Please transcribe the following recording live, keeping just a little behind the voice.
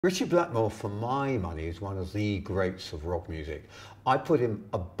Ritchie Blackmore, for my money, is one of the greats of rock music. I put him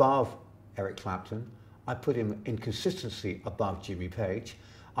above Eric Capton, I put him in consistency above Jimmy Page,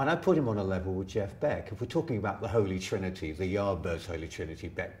 and I put him on a level with Jeff Beck. If we're talking about the Holy Trinity, the Yardbirds Holy Trinity,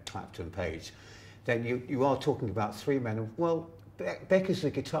 Beck, Clapton, Page, then you are talking about three men. Well, Beck is the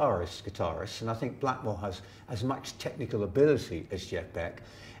guitarist, and I think Blackmore has as much technical ability as Jeff Beck.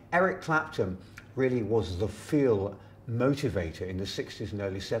 Eric Capton really was the feel motivator in the 60s and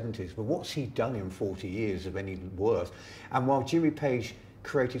early 70s, but what's he done in 40 years of any worth? And while Jimmy Page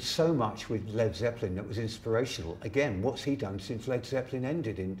created so much with Led Zeppelin that was inspirational, again, what's he done since Led Zeppelin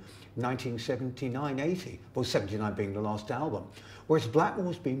ended in 1979-80? Well, 79 being the last album. Whereas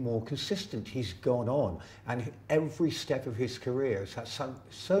Blackmore's been more consistent. He's gone on, and every step of his career has had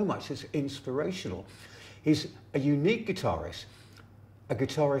so much that's inspirational. He's a unique guitarist, a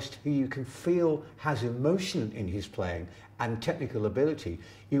guitarist who you can feel has emotion in his playing and technical ability.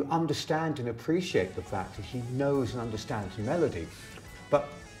 You understand and appreciate the fact that he knows and understands melody. But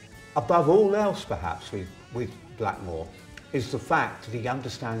above all else, perhaps, with Blackmore, is the fact that he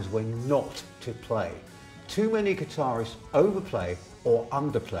understands when not to play. Too many guitarists overplay or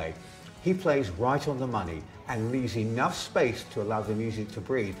underplay. He plays right on the money and leaves enough space to allow the music to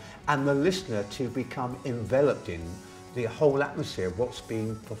breathe and the listener to become enveloped in the whole atmosphere of what's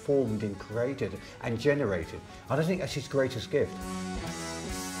being performed and created and generated. And I think that's his greatest gift.